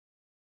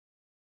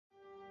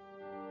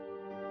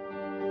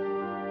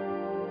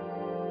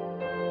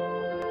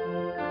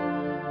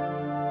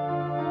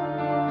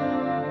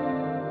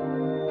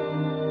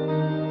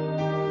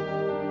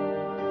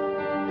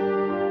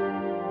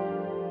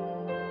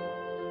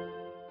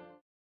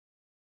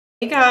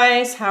Hey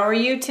guys, how are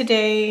you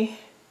today?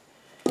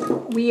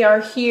 We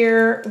are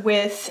here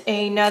with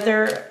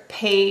another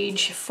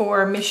page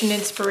for Mission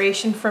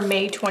Inspiration for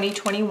May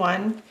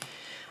 2021.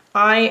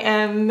 I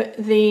am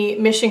the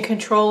mission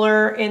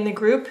controller in the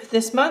group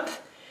this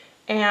month,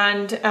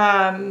 and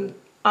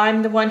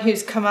I'm the one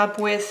who's come up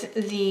with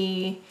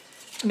the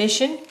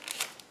mission.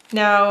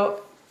 Now,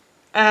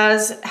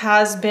 as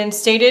has been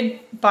stated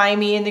by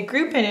me in the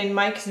group and in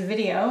Mike's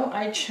video,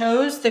 I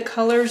chose the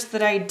colors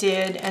that I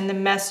did and the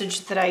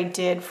message that I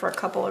did for a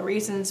couple of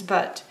reasons,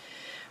 but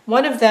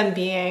one of them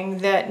being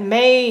that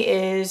May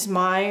is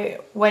my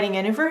wedding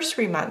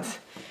anniversary month.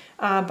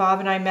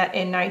 Bob and I met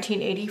in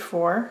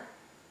 1984.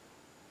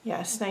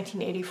 Yes,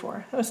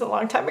 1984. That was a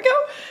long time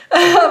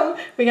ago.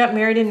 We got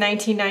married in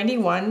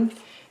 1991,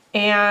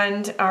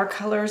 and our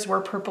colors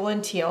were purple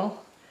and teal.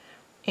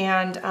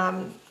 And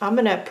I'm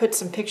gonna put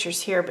some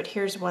pictures here, but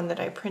here's one that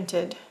I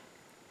printed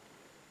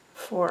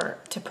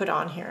to put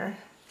on here.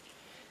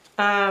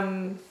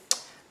 I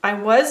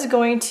was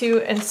going to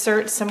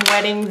insert some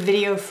wedding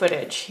video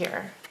footage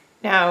here.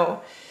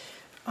 Now,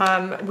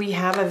 we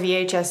have a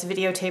VHS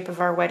videotape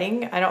of our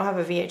wedding. I don't have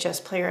a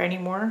VHS player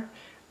anymore.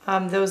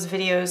 Those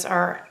videos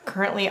are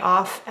currently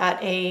off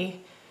at a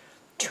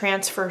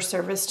transfer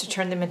service to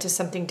turn them into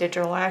something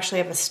digital. I actually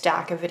have a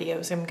stack of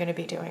videos I'm gonna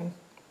be doing.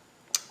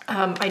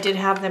 I did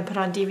have them put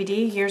on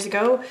DVD years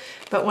ago,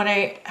 but when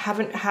I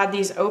haven't had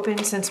these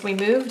open since we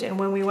moved, and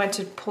when we went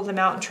to pull them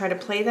out and try to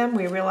play them,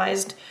 we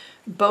realized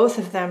both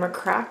of them are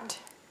cracked.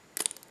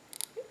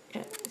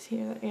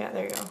 Yeah,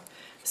 there you go.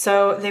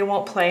 So they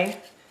won't play.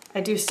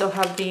 I do still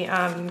have the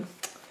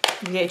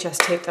VHS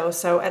tape though,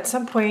 so at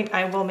some point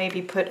I will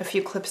maybe put a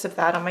few clips of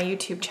that on my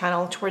YouTube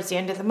channel towards the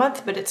end of the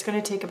month, but it's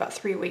going to take about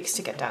 3 weeks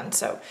to get done,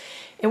 so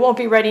it won't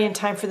be ready in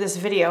time for this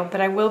video,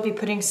 but I will be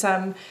putting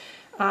some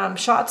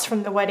shots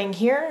from the wedding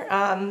here.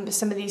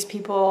 Some of these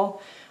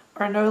people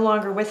are no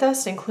longer with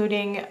us,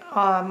 including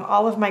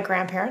all of my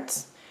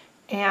grandparents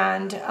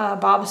and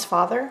Bob's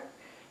father.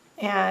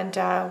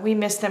 And we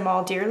miss them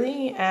all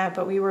dearly,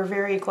 but we were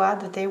very glad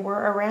that they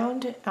were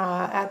around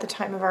at the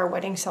time of our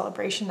wedding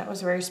celebration. That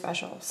was very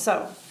special.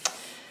 So,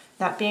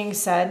 that being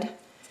said,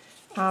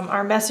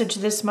 our message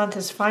this month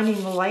is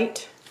finding the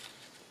light.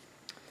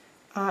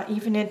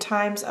 Even in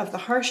times of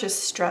the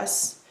harshest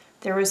stress,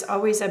 there is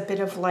always a bit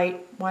of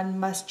light. One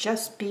must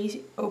just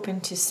be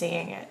open to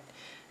seeing it.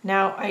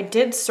 Now, I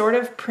did sort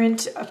of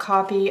print a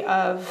copy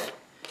of,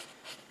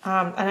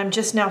 and I'm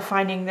just now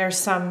finding there's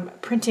some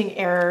printing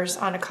errors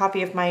on a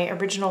copy of my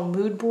original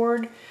mood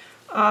board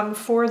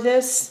for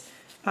this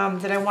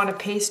that I want to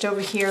paste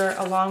over here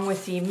along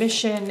with the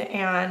mission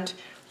and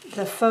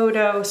the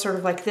photo, sort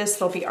of like this.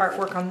 There'll be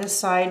artwork on this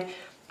side.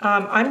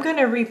 I'm going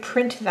to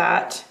reprint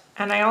that,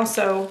 and I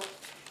also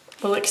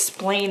will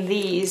explain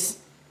these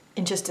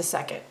in just a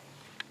second.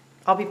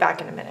 I'll be back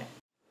in a minute.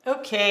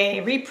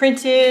 Okay,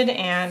 reprinted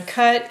and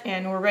cut,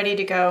 and we're ready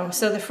to go.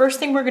 So the first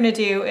thing we're gonna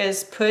do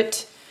is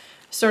put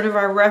sort of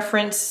our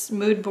reference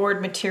mood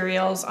board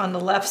materials on the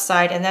left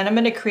side, and then I'm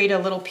gonna create a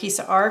little piece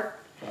of art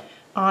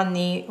on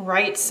the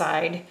right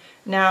side.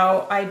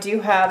 Now, I do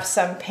have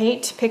some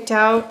paint picked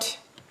out.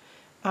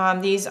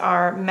 These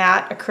are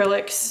matte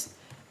acrylics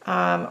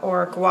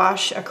or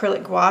gouache,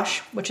 acrylic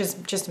gouache, which is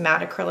just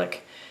matte acrylic.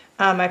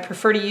 I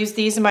prefer to use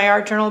these in my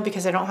art journal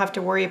because I don't have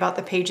to worry about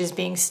the pages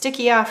being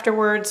sticky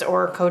afterwards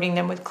or coating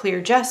them with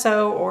clear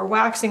gesso or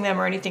waxing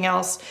them or anything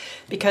else,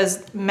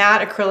 because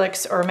matte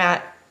acrylics or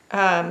matte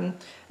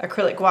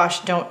acrylic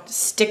gouache don't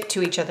stick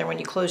to each other when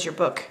you close your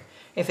book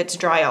if it's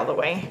dry all the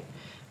way.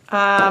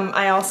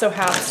 I also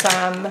have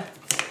some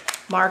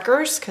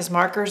markers, because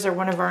markers are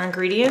one of our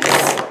ingredients.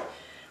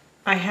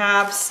 I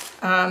have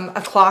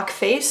a clock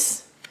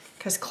face.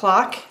 Because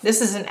clock, this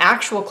is an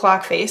actual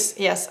clock face.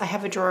 Yes, I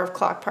have a drawer of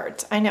clock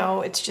parts. I know,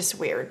 it's just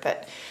weird,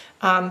 but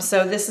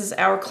so this is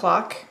our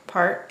clock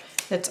part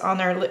that's on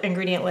our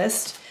ingredient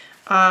list.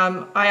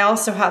 I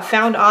also have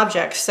found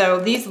objects. So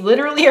these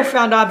literally are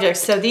found objects.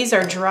 So these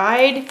are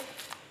dried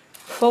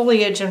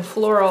foliage and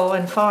floral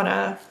and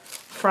fauna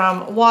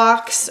from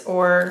walks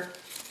or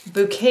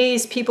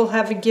bouquets people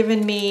have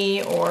given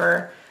me,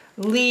 or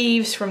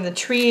leaves from the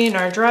tree in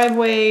our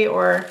driveway,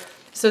 or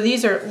so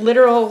these are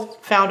literal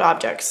found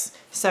objects.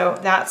 So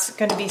that's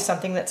going to be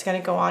something that's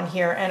going to go on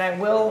here. And I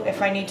will,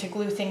 if I need to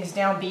glue things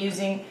down, be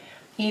using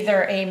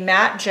either a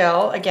matte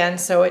gel, again,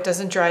 so it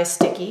doesn't dry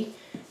sticky.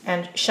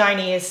 And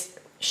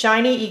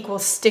shiny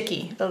equals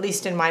sticky, at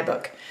least in my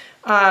book.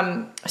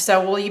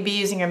 So we'll be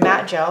using a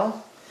matte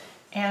gel,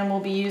 and we'll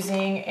be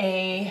using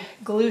a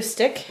glue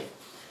stick.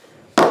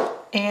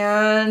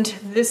 And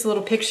this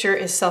little picture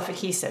is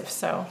self-adhesive.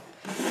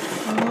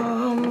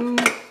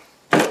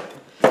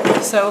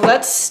 So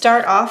let's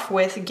start off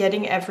with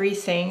getting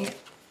everything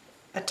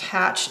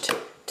attached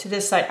to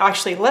this side.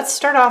 Actually, let's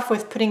start off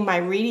with putting my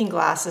reading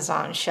glasses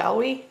on, shall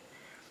we?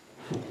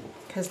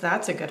 Because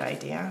that's a good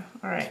idea.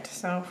 All right,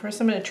 so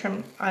first I'm going to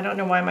trim. I don't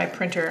know why my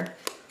printer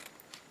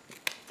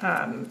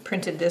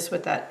printed this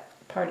with that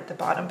part at the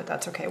bottom, but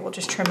that's okay. We'll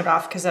just trim it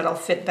off because that'll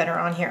fit better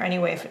on here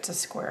anyway if it's a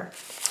square.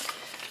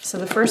 So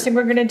the first thing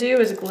we're going to do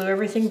is glue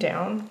everything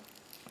down.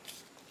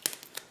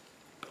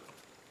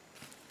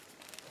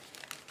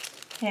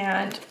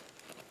 And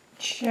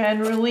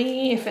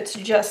generally, if it's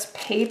just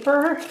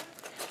paper,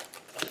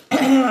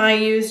 I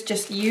use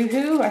just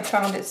Yoo-Hoo. I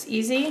found it's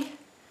easy.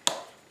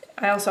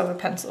 I also have a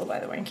pencil, by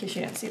the way, in case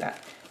you didn't see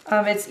that.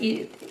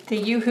 The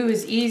Yoo-Hoo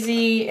is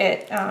easy.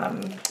 It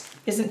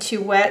isn't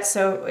too wet,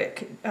 so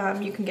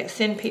you can get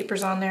thin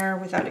papers on there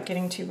without it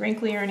getting too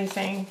wrinkly or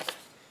anything.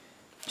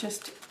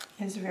 Just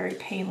is a very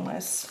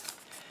painless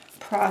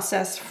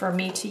process for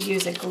me to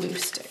use a glue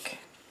stick.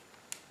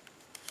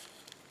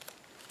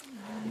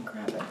 And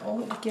grab an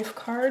old gift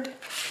card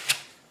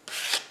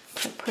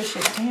to push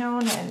it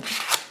down and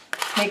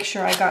make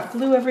sure I got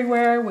glue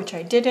everywhere, which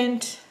I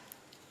didn't.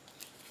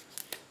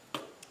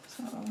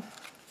 So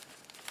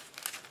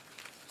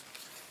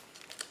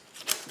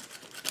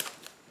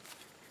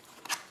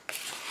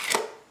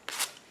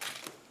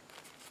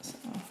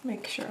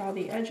make sure all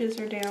the edges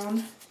are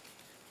down.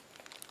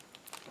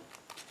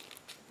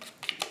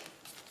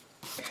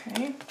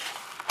 Okay,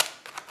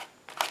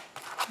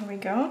 there we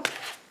go.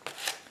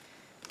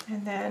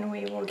 And then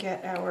we will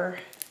get our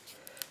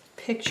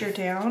picture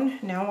down.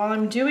 Now while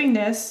I'm doing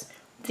this,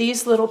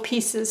 these little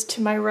pieces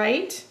to my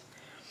right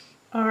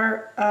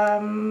are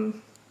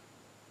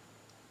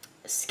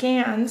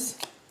scans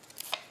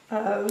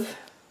of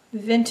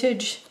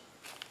vintage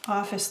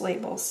office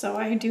labels. So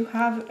I do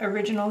have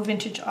original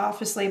vintage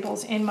office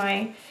labels in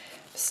my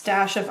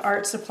stash of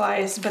art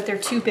supplies, but they're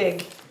too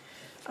big.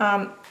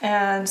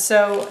 And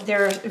so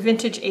they're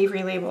vintage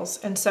Avery labels.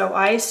 And so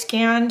I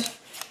scanned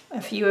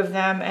a few of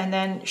them and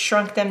then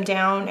shrunk them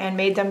down and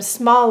made them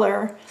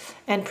smaller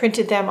and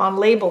printed them on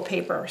label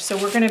paper. So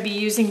we're going to be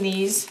using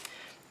these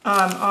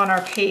on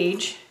our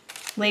page.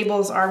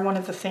 Labels are one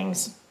of the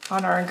things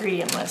on our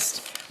ingredient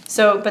list.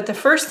 So, but the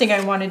first thing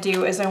I want to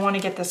do is I want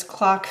to get this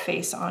clock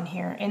face on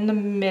here in the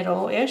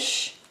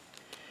middle-ish.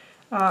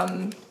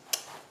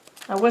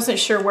 I wasn't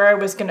sure where I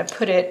was going to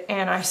put it,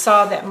 and I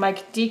saw that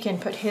Mike Deacon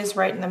put his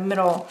right in the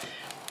middle,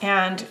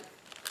 and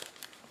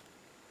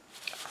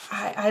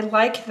I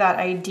like that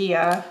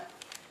idea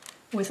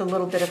with a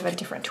little bit of a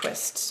different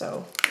twist.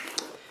 So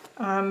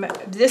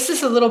this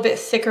is a little bit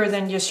thicker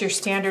than just your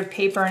standard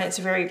paper, and it's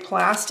very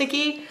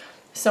plasticky.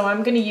 So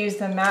I'm going to use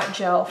the matte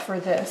gel for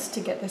this to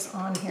get this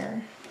on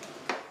here.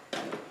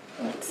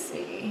 Let's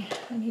see,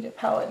 I need a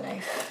palette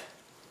knife.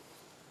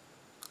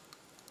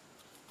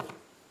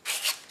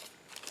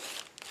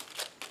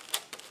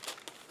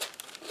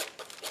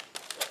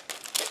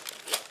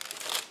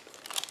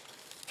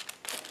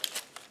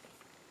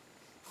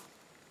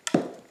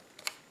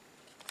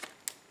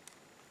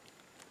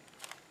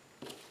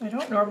 I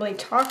don't normally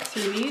talk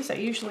through these. I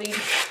usually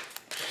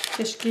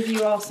just give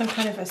you all some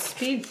kind of a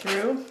speed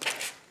through,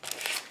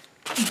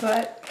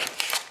 but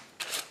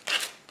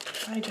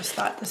I just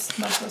thought this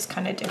smoke was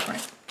kind of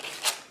different.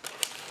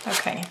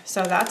 Okay,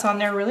 so that's on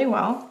there really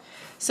well.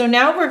 So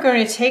now we're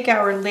going to take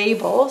our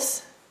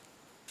labels.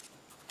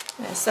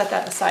 I'm going to set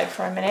that aside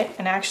for a minute,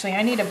 and actually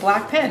I need a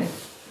black pen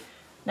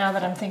now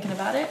that I'm thinking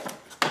about it.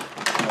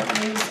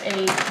 I'll use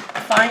a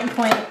fine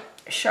point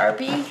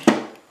Sharpie.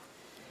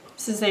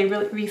 This is a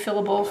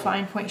refillable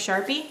fine point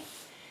Sharpie.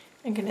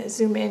 I'm going to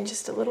zoom in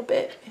just a little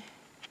bit.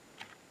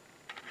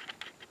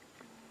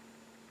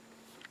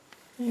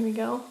 There we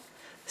go.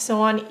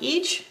 So on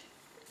each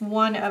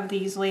one of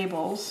these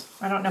labels,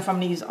 I don't know if I'm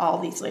going to use all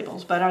these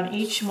labels, but on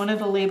each one of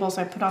the labels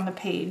I put on the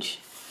page,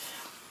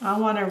 I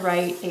want to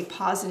write a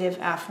positive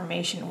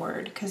affirmation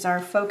word because our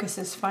focus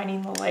is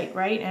finding the light,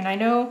 right? And I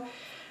know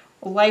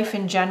life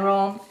in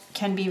general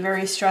can be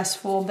very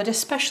stressful, but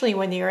especially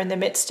when you're in the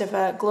midst of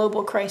a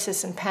global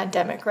crisis and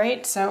pandemic,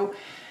 right? So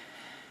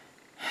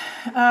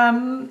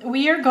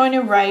we are going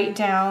to write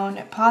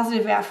down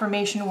positive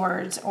affirmation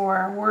words,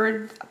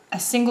 or a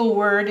single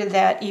word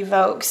that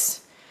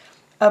evokes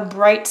a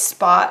bright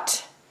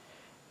spot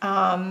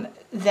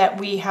that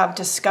we have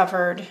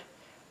discovered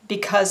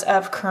because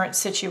of current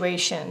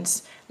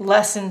situations,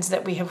 lessons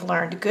that we have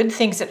learned, good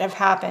things that have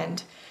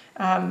happened.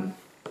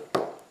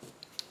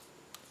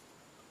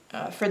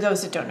 For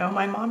those that don't know,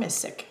 my mom is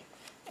sick,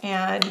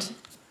 and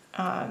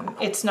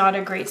it's not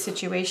a great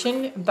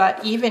situation,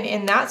 but even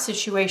in that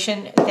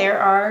situation, there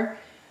are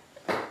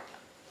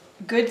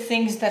good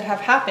things that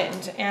have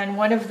happened. And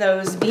one of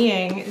those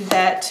being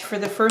that for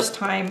the first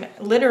time,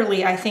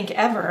 literally, I think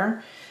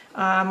ever,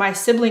 my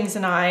siblings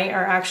and I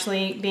are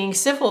actually being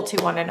civil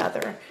to one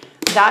another.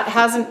 That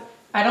hasn't,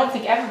 I don't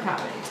think, ever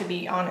happened, to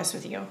be honest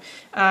with you.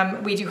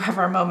 We do have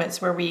our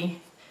moments where we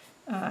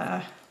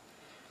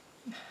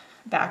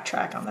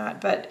backtrack on that,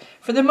 but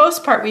for the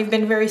most part, we've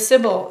been very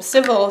civil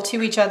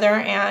to each other,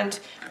 and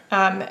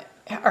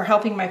are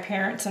helping my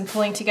parents and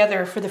pulling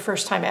together for the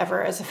first time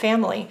ever as a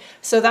family.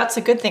 So that's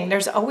a good thing.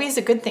 There's always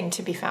a good thing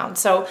to be found.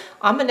 So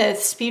I'm going to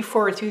speed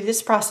forward through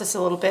this process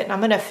a little bit, and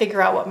I'm going to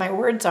figure out what my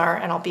words are,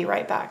 and I'll be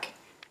right back.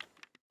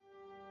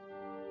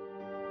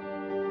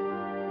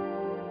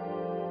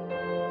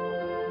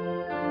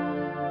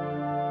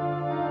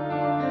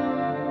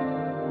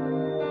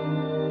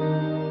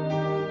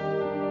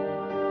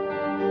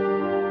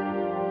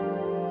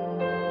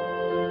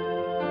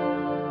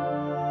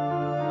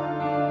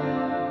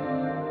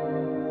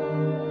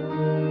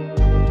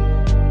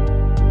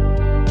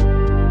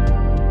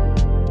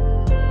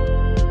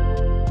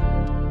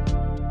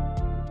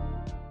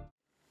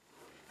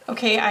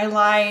 Okay, I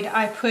lied.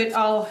 I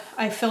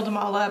filled them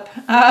all up.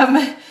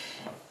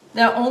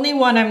 The only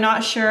one I'm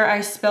not sure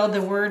I spelled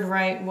the word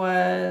right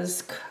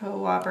was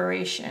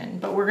cooperation,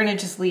 but we're gonna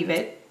just leave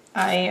it.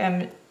 I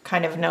am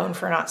kind of known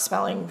for not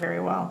spelling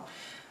very well.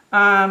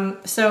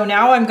 So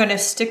now I'm gonna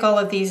stick all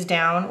of these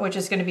down, which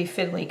is gonna be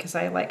fiddly because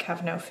I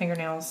have no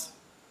fingernails.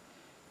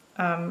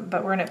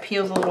 But we're gonna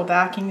peel the little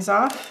backings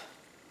off.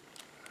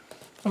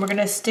 And we're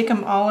gonna stick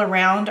them all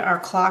around our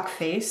clock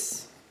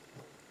face.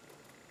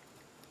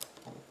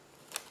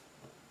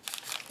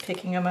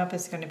 Picking them up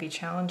is gonna be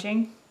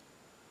challenging.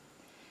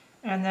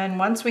 And then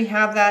once we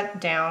have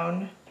that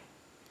down,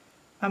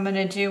 I'm going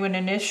to do an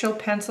initial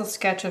pencil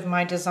sketch of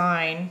my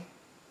design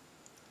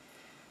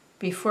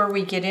before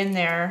we get in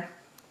there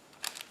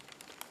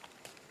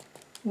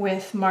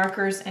with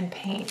markers and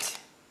paint.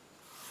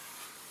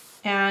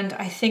 And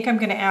I think I'm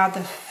going to add the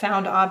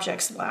found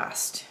objects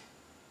last.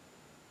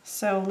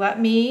 So let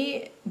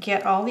me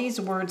get all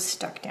these words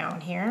stuck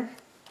down here,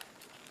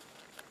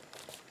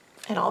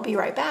 and I'll be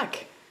right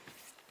back.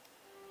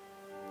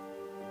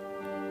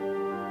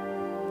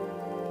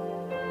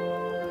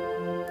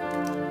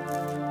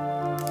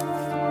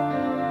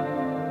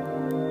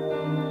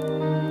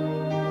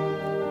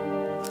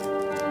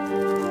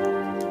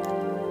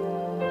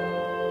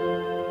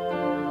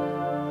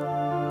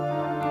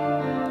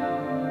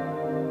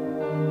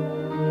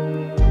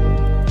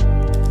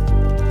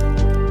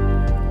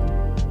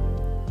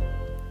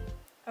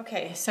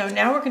 Okay, so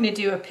now we're going to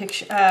do a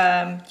picture,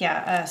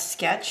 a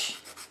sketch,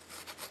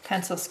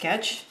 pencil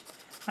sketch.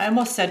 I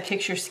almost said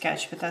picture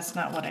sketch, but that's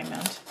not what I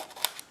meant.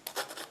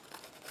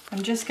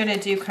 I'm just going to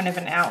do kind of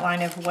an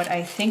outline of what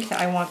I think that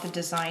I want the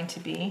design to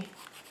be.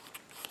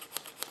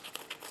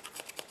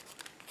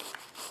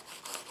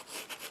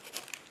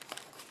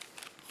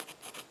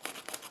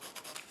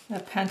 The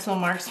pencil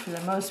marks for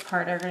the most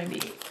part are going to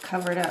be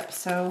covered up,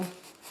 so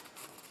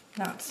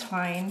that's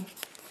fine.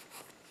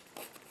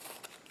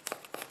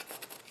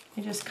 I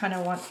just kind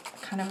of want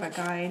kind of a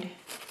guide.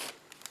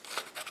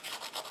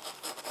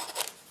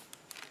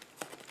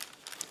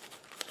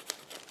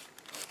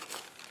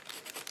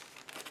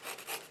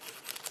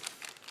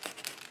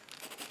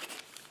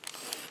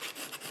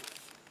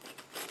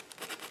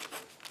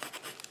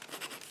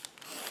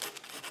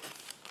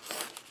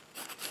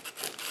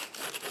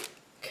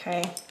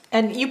 Okay,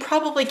 and you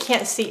probably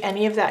can't see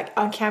any of that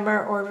on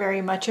camera or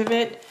very much of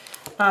it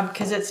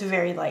because it's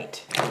very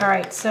light. All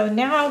right, so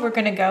now we're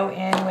going to go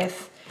in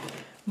with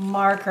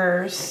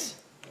markers,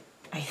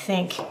 I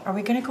think. Are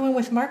we going to go in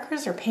with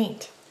markers or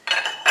paint?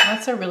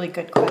 That's a really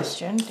good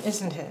question,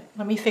 isn't it?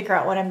 Let me figure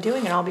out what I'm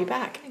doing and I'll be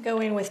back. I'm going to go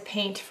in with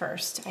paint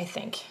first, I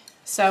think.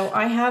 So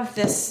I have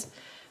this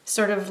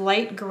sort of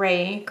light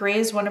gray. Gray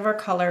is one of our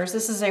colors.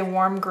 This is a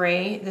warm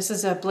gray. This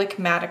is a Blick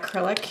matte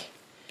acrylic.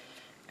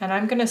 And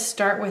I'm going to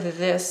start with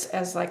this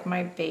as like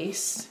my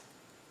base.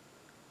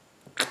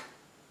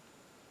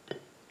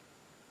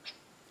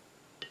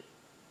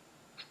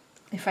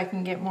 If I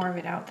can get more of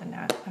it out than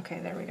that. Okay,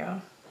 there we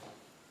go.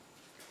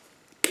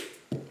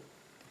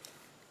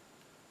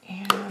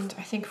 And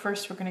I think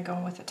first we're going to go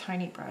in with a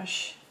tiny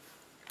brush.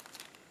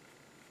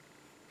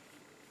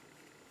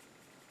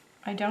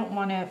 I don't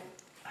want to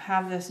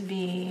have this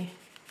be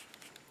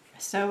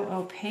so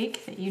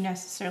opaque that you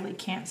necessarily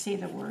can't see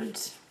the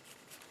words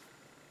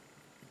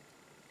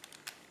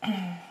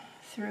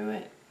through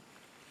it.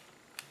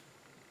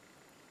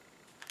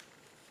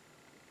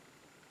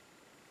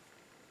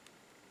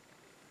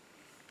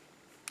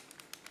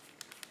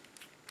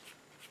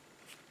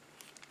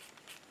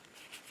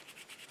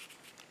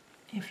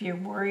 If you're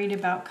worried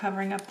about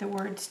covering up the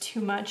words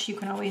too much, you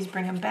can always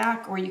bring them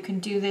back, or you can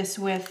do this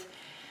with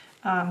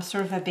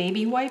sort of a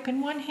baby wipe in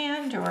one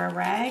hand or a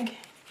rag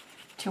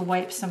to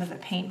wipe some of the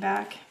paint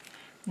back.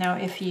 Now,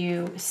 if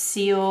you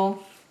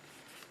seal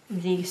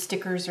the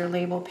stickers or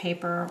label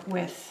paper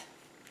with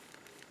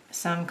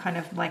some kind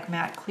of like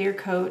matte clear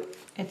coat,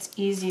 it's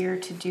easier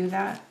to do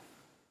that.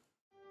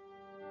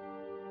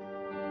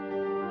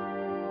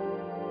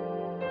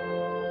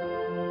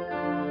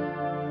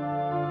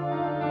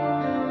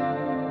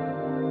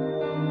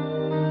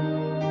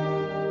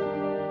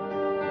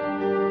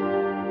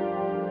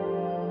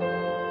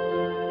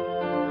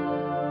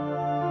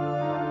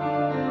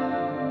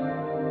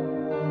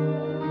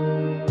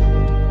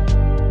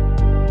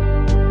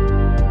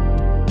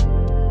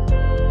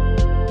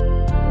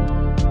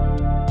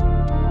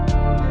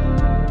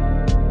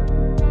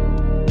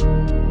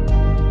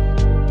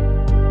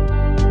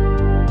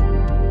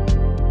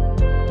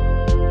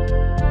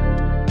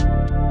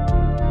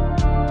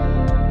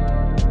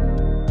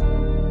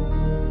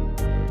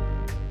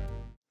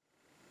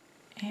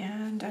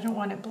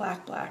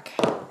 Black.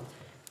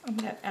 I'm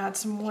going to add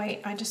some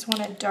white. I just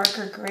want a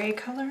darker gray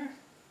color.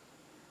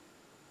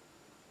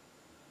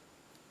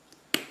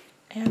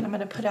 And I'm going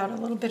to put out a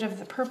little bit of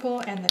the purple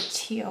and the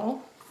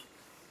teal.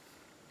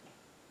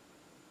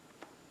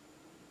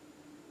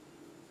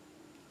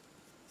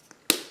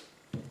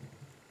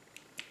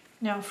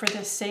 Now, for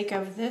the sake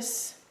of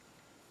this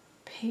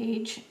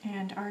page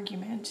and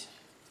argument,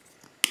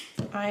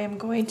 I am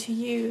going to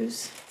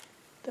use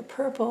the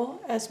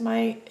purple as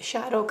my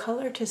shadow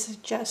color to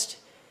suggest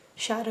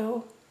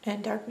shadow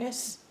and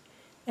darkness,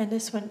 and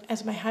this one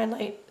as my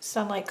highlight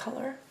sunlight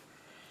color.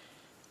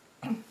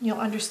 You'll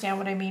understand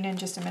what I mean in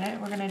just a minute.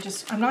 We're gonna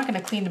I'm not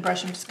gonna clean the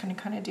brush, I'm just gonna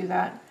kind of do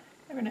that.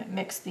 I'm gonna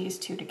mix these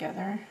two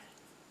together.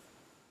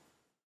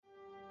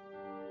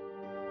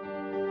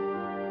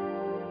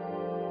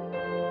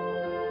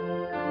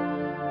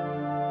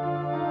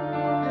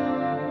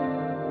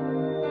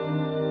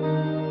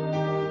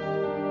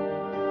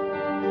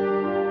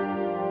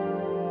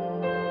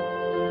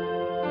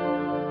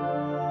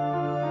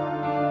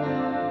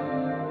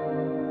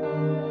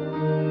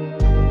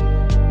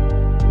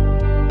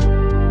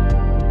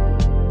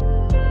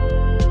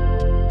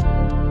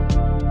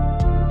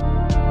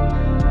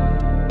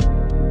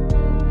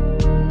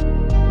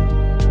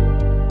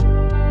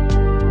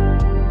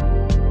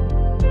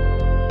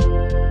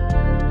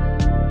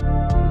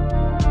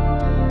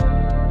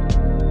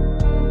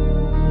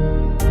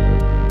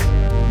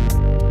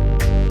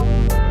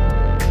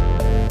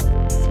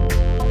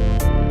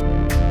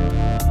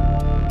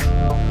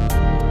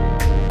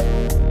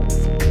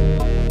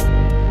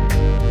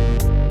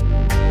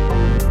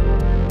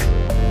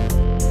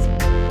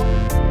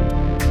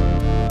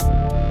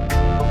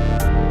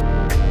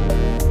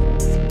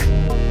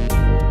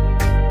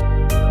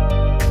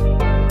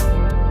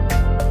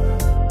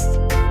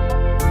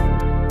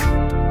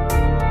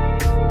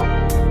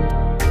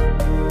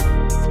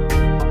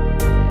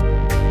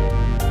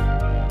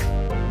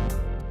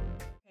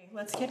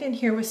 Let's get in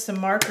here with some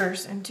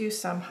markers and do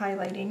some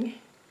highlighting,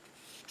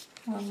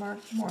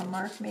 more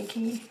mark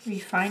making,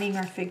 refining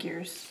our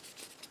figures,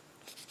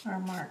 our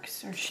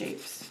marks, our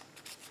shapes,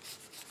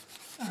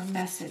 our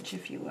message,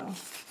 if you will.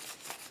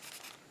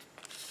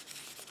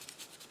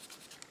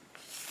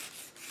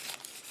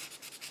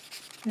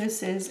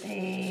 This is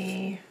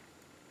a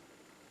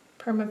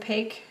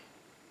Permapaque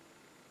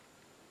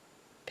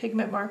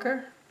pigment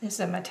marker. This is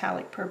a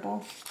metallic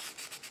purple.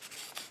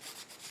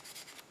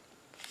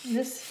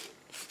 This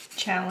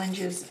challenge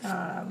is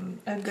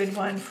a good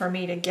one for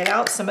me to get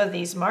out some of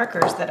these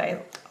markers that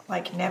I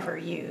like never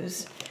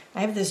use. I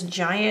have this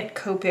giant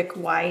Copic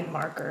wide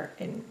marker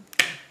in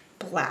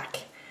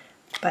black,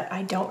 but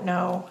I don't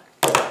know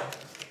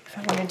if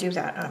I want to do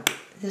that.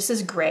 This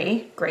is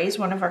gray. Gray is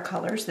one of our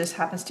colors. This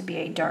happens to be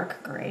a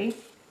dark gray.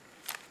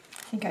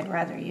 I think I'd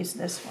rather use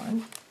this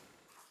one.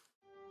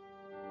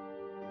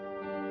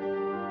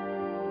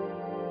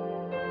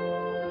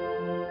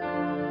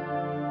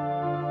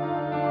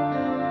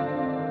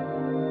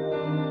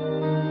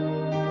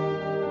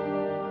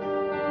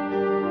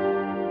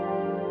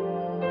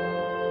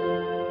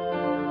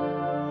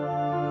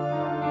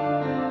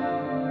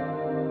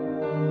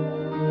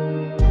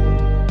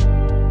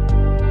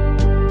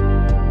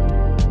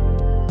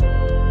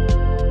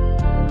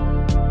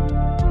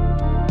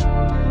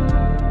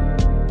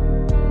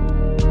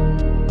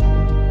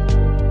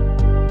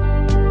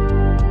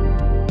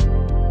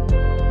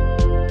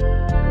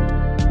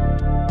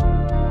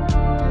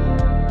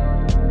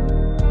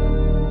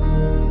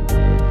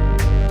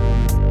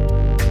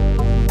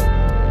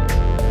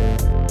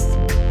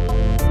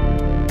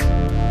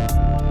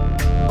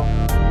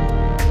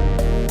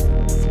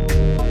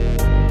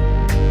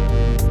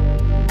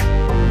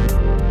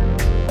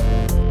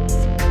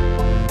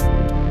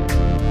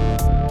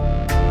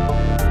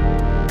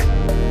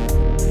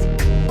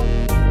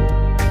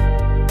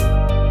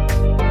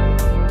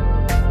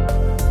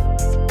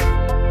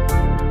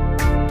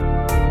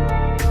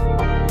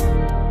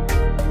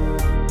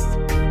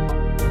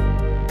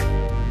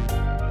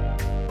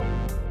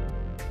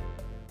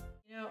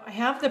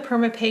 The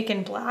Permapaque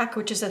in black,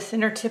 which is a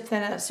thinner tip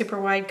than a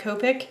super wide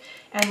Copic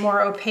and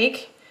more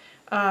opaque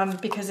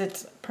because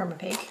it's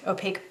Permapaque,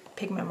 opaque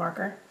pigment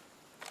marker.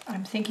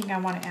 I'm thinking I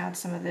want to add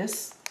some of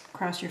this.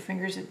 Cross your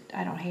fingers,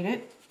 I don't hate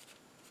it.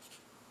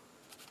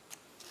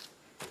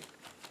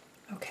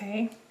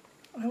 Okay,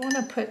 I want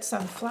to put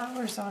some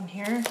flowers on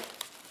here.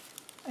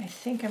 I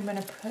think I'm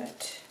going to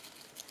put,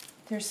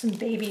 there's some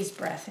baby's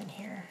breath in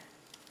here.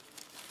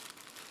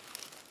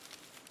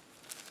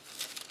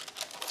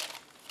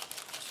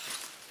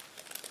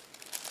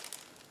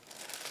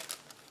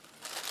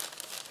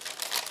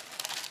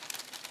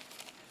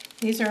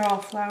 These are all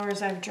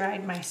flowers I've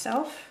dried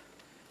myself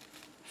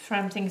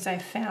from things I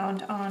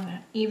found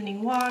on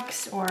evening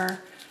walks, or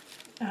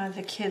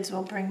the kids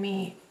will bring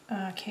me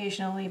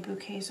occasionally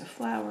bouquets of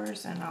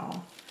flowers and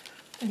I'll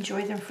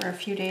enjoy them for a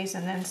few days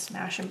and then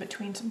smash them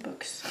between some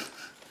books.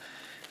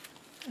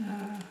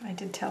 I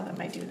did tell them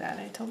I do that.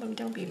 I told them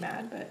don't be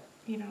mad, but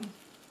you know.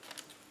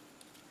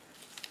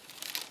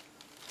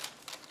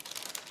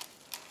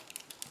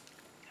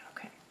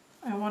 Okay,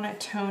 I want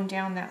to tone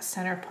down that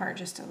center part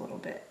just a little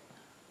bit.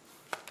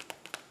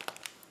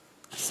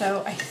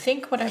 So I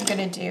think what I'm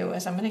going to do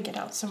is I'm going to get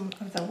out some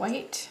of the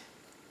white.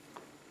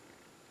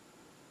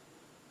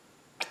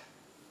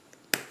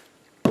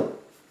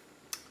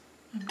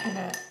 I'm going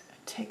to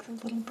take the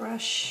little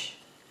brush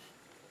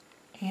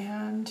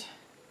and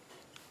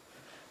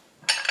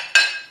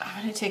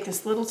I'm going to take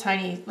this little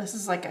tiny, this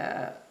is like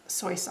a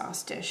soy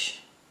sauce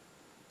dish.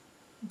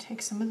 And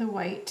take some of the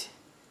white.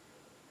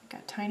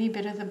 Got a tiny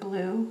bit of the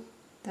blue,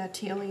 the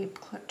tealy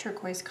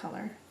turquoise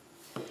color.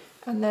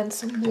 And then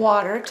some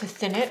water to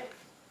thin it.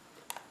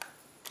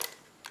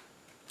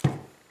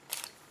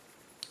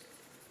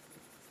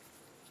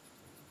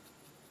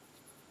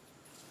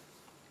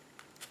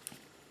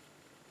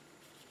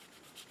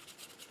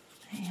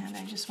 And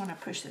I just want to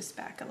push this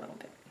back a little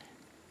bit.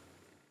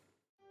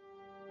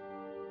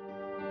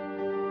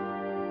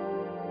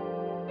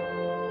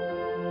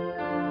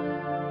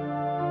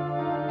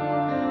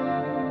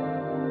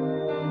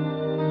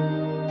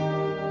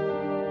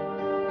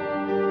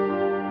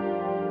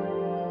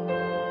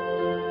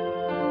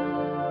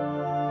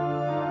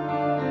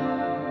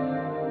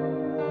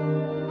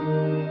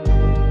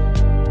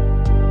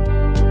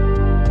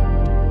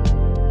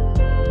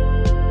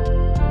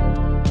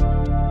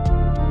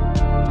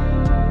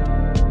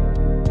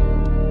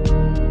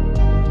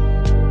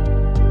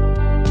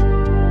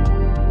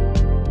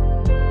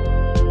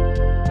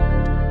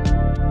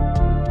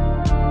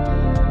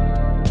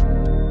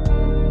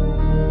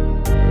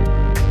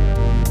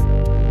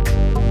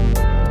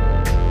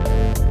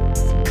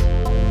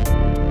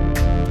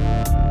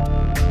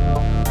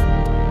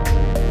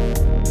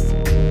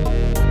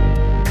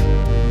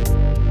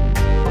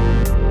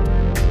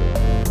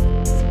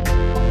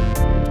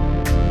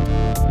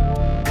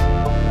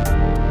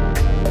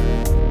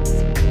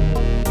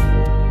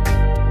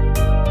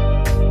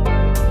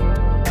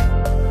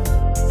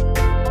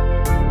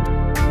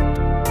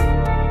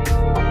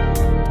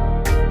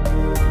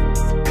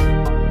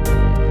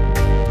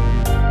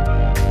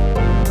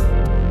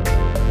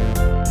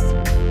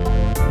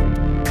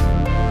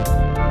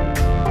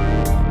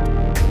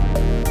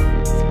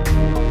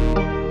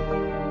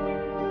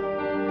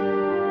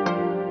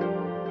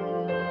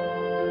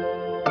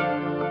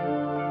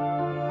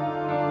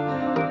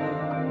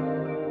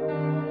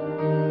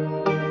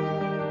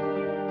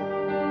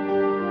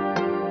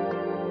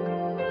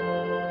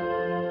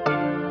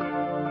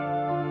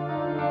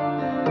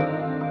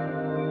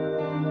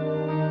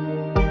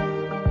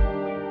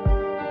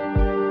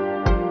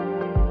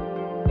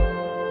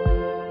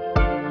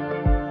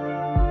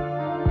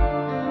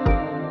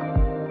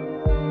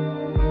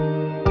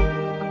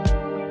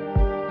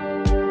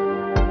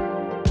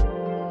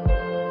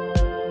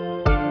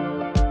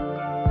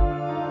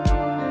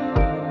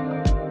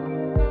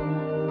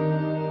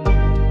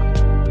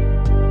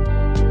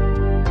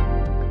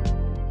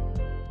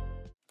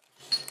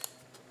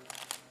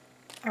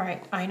 All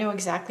right, I know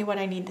exactly what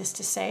I need this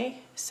to say,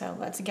 so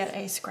let's get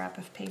a scrap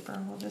of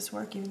paper. Will this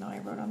work even though I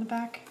wrote on the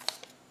back?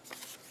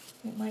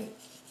 It might.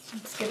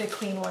 Let's get a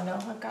clean one though.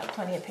 I've got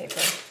plenty of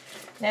paper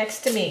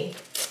next to me.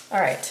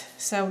 All right,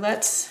 so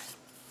let's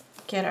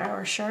get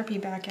our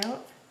Sharpie back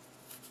out.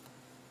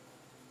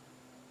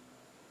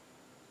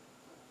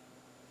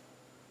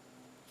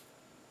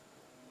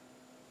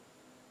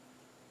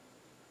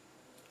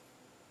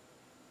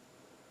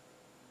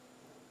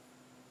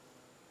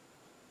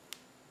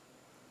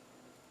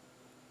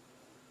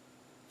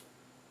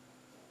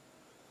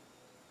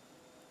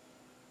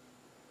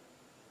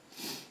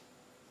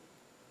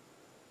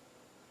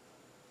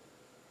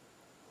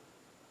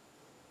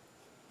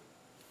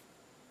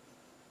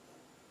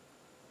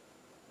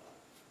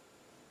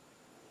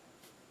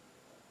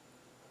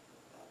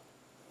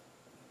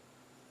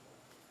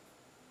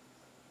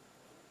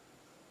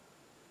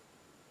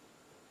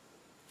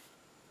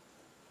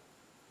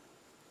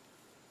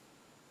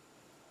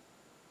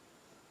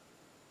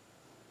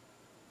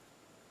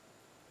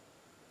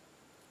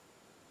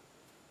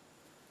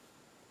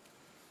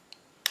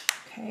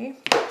 Okay,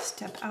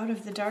 step out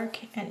of the dark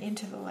and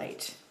into the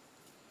light.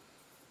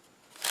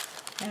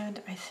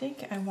 And I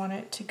think I want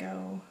it to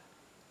go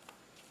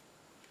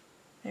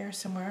there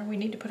somewhere. We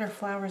need to put our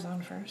flowers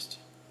on first.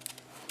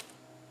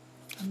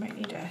 I might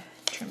need to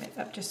trim it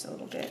up just a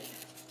little bit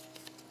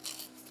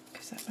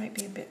because that might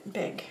be a bit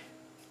big.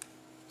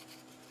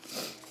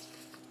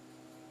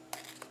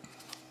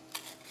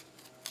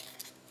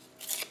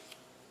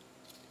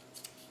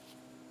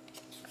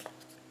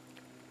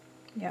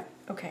 Yep,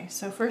 okay,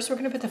 so first we're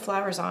gonna put the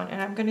flowers on,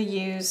 and I'm gonna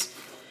use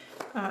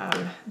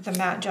the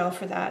matte gel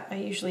for that. I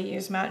usually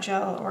use matte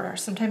gel, or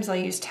sometimes I'll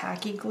use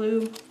tacky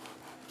glue.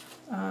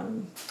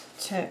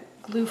 To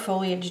glue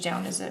foliage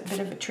down is a bit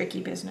of a tricky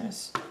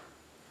business.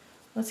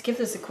 Let's give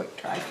this a quick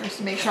try first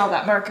to make sure all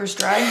that marker's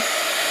dry.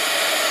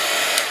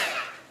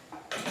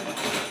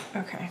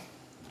 Okay.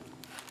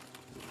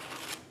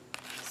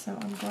 So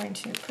I'm going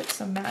to put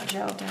some matte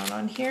gel down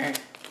on here,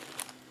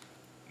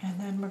 and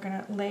then we're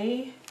gonna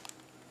lay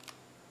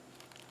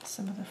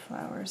some of the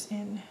flowers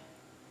in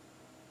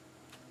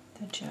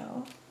the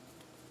gel.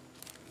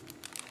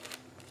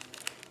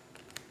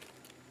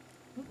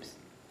 Oops.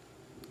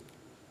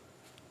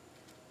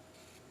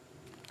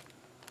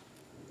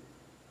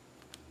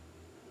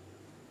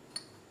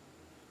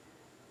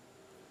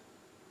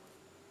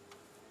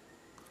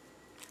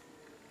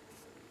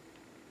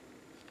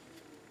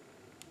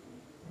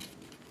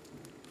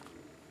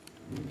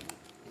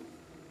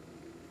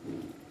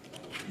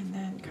 And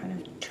then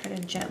kind of try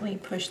to gently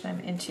push them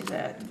into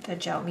the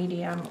gel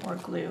medium or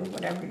glue,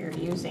 whatever you're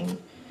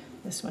using.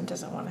 This one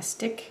doesn't want to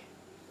stick.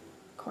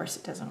 Of course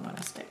it doesn't want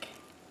to stick.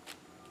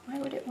 Why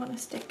would it want to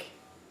stick?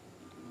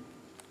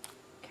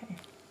 Okay.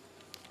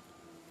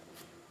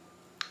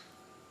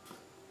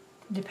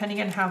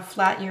 Depending on how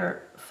flat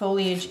your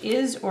foliage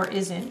is or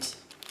isn't,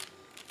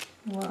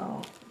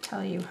 will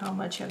tell you how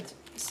much of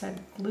said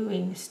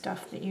gluing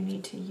stuff that you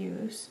need to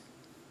use.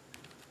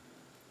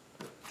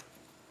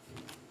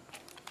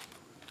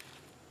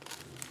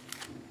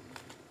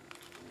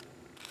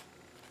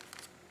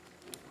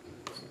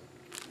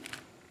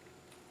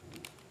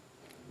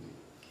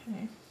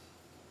 Okay.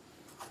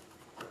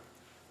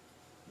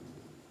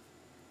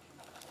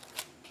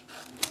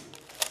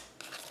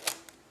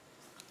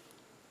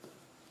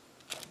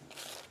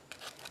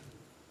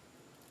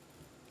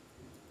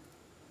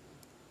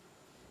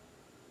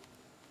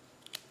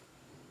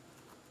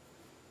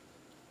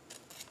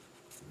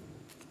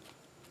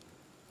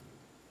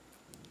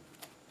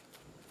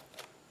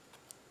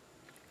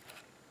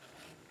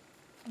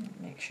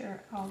 Make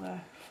sure all the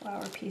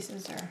flower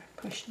pieces are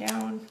pushed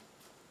down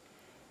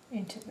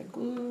into the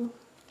glue,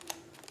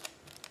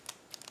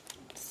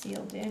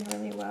 sealed in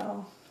really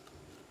well.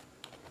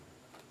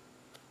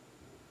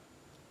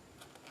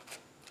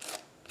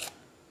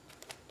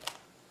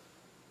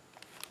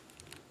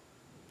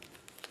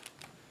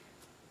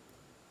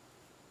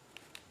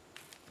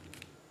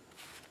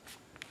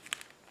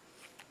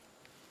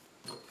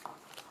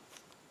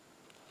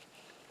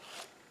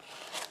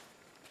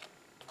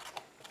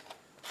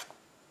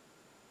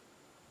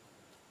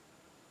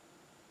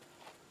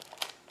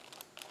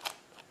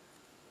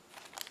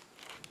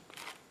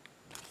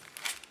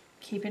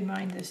 Keep in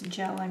mind this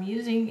gel I'm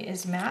using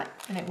is matte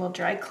and it will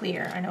dry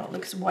clear. I know it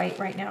looks white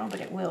right now, but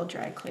it will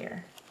dry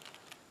clear.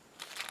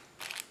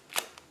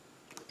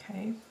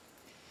 Okay,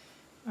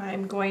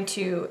 I'm going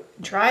to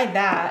dry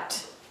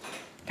that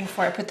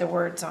before I put the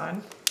words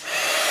on.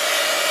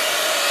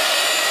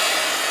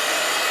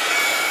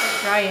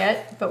 Dry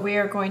it, but we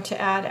are going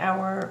to add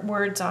our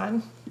words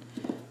on.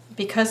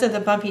 Because of the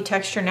bumpy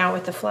texture now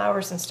with the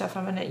flowers and stuff,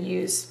 I'm going to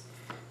use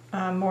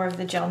more of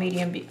the gel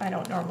medium. I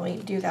don't normally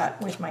do that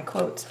with my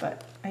quotes,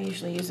 but I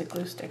usually use a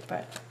glue stick,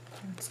 but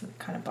it's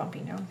kind of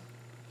bumpy now.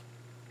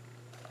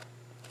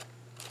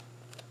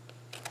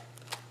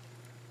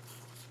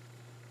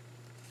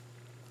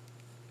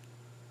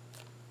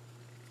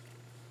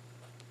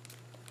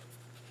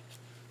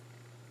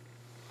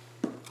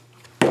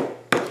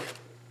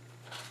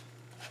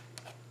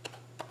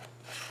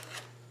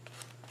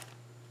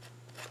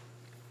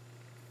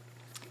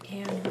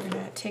 And we're going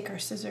to take our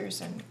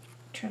scissors and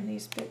trim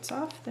these bits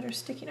off that are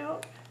sticking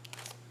out.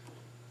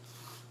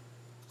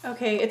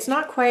 Okay, it's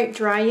not quite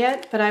dry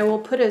yet, but I will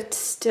put a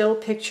still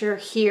picture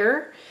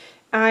here.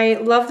 I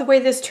love the way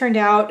this turned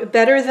out,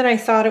 better than I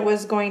thought it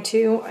was going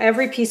to.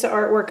 Every piece of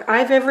artwork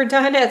I've ever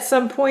done at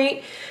some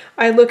point,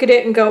 I look at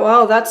it and go,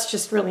 oh, that's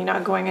just really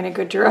not going in a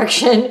good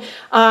direction.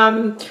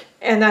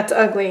 And that's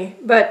ugly.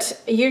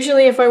 But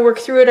usually if I work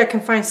through it, I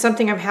can find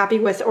something I'm happy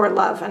with or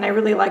love. And I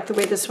really like the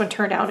way this one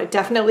turned out. It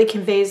definitely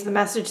conveys the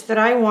message that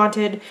I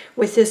wanted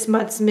with this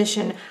month's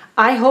mission.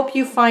 I hope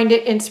you find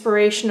it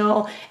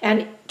inspirational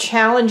and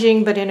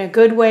challenging, but in a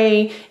good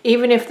way.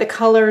 Even if the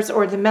colors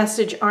or the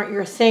message aren't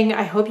your thing,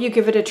 I hope you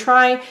give it a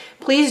try.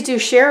 Please do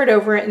share it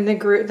over in the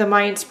group, the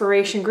My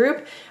Inspiration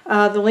group.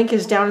 The link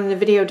is down in the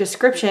video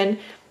description.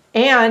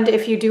 And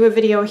if you do a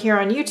video here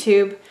on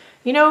YouTube,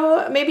 you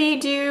know, maybe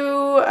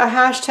do a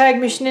hashtag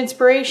Mission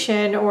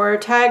Inspiration or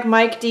tag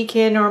Mike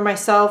Deacon or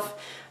myself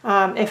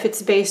if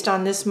it's based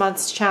on this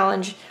month's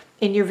challenge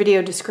in your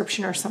video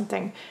description or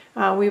something.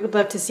 We would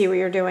love to see what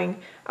you're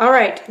doing. All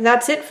right,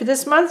 that's it for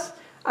this month.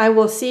 I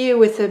will see you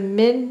with the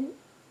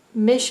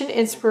Mission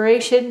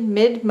Inspiration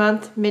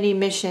mid-month mini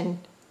mission,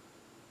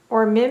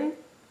 or MIM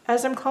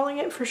as I'm calling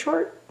it for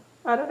short.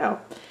 I don't know.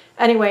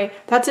 Anyway,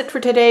 that's it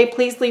for today.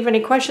 Please leave any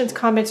questions,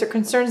 comments, or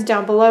concerns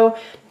down below.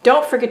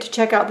 Don't forget to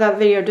check out that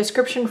video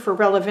description for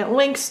relevant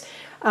links,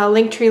 a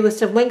Linktree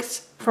list of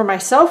links for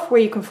myself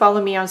where you can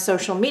follow me on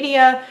social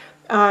media.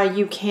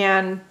 You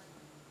can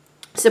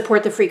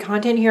support the free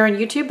content here on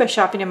YouTube by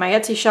shopping in my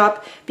Etsy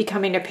shop,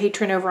 becoming a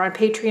patron over on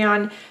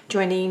Patreon,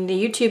 joining the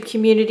YouTube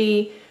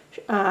community.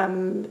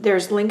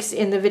 There's links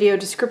in the video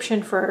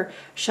description for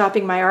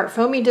shopping my art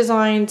foamy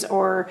designs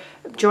or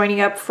joining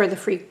up for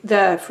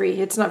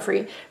joining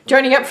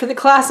up for the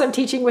class I'm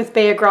teaching with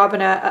Bea Grob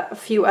and a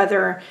few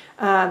other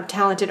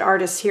talented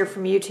artists here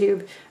from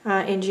YouTube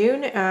in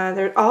June.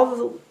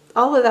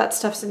 All of that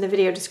stuff's in the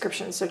video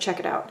description, so check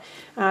it out.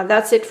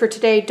 That's it for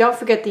today. Don't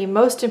forget the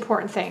most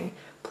important thing.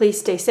 Please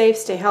stay safe,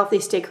 stay healthy,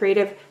 stay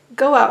creative.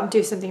 Go out and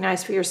do something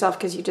nice for yourself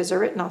because you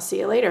deserve it, and I'll see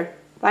you later.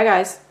 Bye,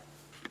 guys.